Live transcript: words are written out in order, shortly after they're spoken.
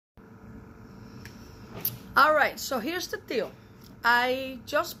All right, so here's the deal. I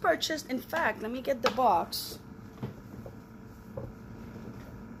just purchased, in fact, let me get the box.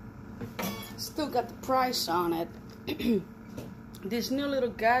 Still got the price on it. This new little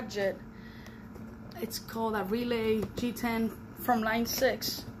gadget, it's called a Relay G10 from line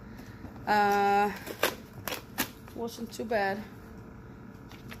 6. Wasn't too bad.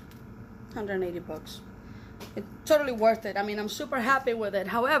 180 bucks. It's totally worth it. I mean, I'm super happy with it.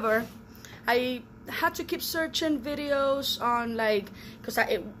 However, I had to keep searching videos on, like, because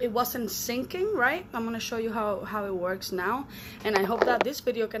it wasn't syncing, right? I'm gonna show you how it works now, and I hope that this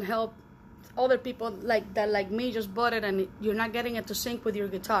video can help other people like me just bought it and you're not getting it to sync with your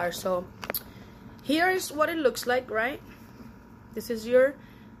guitar. So here's what it looks like, right? This is your,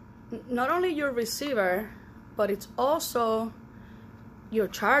 not only your receiver, but it's also your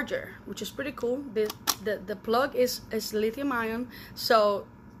charger, which is pretty cool. The plug is lithium ion, so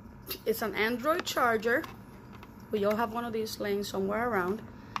it's an Android charger. We all have one of these laying somewhere around,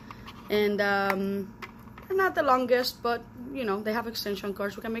 and they're not the longest, but you know, they have extension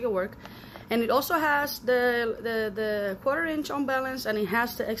cords, we can make it work. And it also has the 1/4 inch unbalanced, and it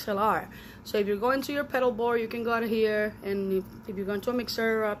has the XLR. So if you're going to your pedal board, you can go out here, and if you're going to a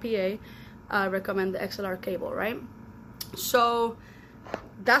mixer or a PA, I recommend the XLR cable, right? So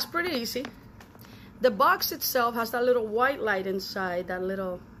that's pretty easy. The box itself has that little white light inside, that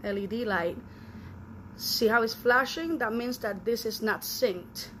little LED light. See how it's flashing? That means that this is not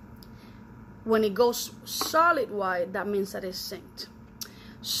synced. When it goes solid white, that means that it's synced.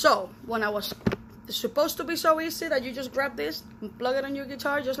 So when I was supposed to be so easy that you just grab this and plug it on your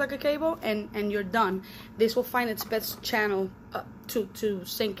guitar just like a cable, and you're done. This will find its best channel to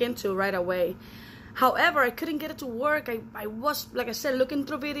sync into right away. However, I couldn't get it to work. I was, like I said, looking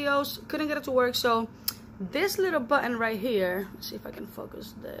through videos, couldn't get it to work. So this little button right here, let's see if I can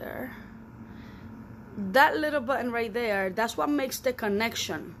focus there. That little button right there, that's what makes the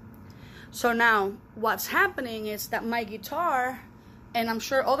connection. So now what's happening is that my guitar, and I'm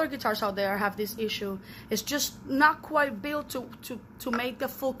sure other guitars out there have this issue, it's just not quite built to make the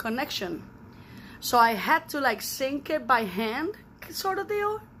full connection. So I had to like sync it by hand, sort of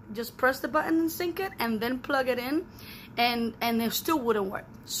deal. Just press the button and sync it, and then plug it in, and it still wouldn't work.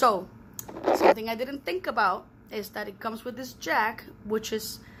 So something I didn't think about is that it comes with this jack, which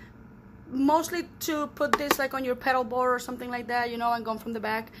is mostly to put this like on your pedal board or something like that, you know, and going from the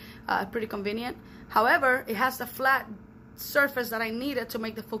back. Pretty convenient. However, it has the flat surface that I needed to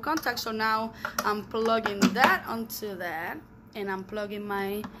make the full contact. So now I'm plugging that onto that, and I'm plugging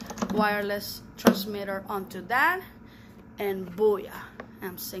my wireless transmitter onto that, and booyah,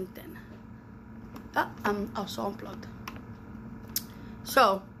 I'm synced in. I'm also unplugged.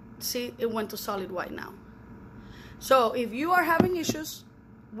 So see, it went to solid white now. So if you are having issues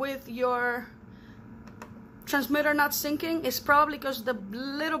with your transmitter not syncing, it's probably because the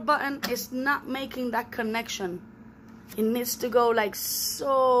little button is not making that connection. It needs to go like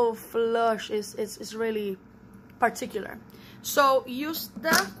so flush. It's really particular. So use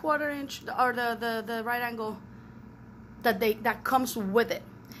the 1/4 inch or the right angle that comes with it.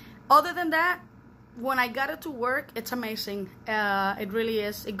 Other than that, when I got it to work, it's amazing. It really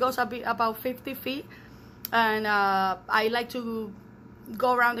is. It goes about 50 feet, and I like to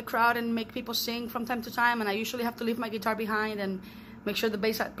go around the crowd and make people sing from time to time, and I usually have to leave my guitar behind and make sure the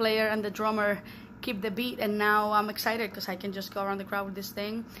bass player and the drummer keep the beat. And now I'm excited because I can just go around the crowd with this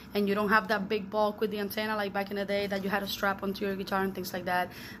thing, and you don't have that big bulk with the antenna like back in the day that you had to strap onto your guitar and things like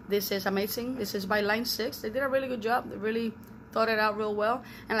that. This is amazing. This is by line 6. They did a really good job. They really thought it out real well.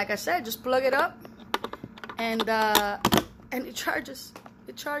 And like I said, just plug it up, and it charges.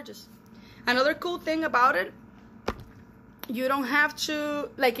 It charges. Another cool thing about it, you don't have to,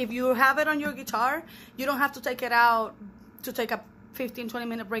 like, if you have it on your guitar, you don't have to take it out to take a 15-20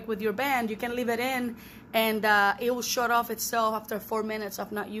 minute break with your band. You can leave it in, and it will shut off itself after 4 minutes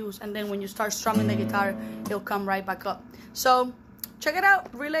of not use, and then when you start strumming the guitar, it'll come right back up. So check it out,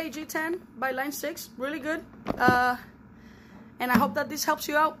 Relay G10 by line 6. Really good. And I hope that this helps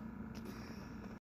you out.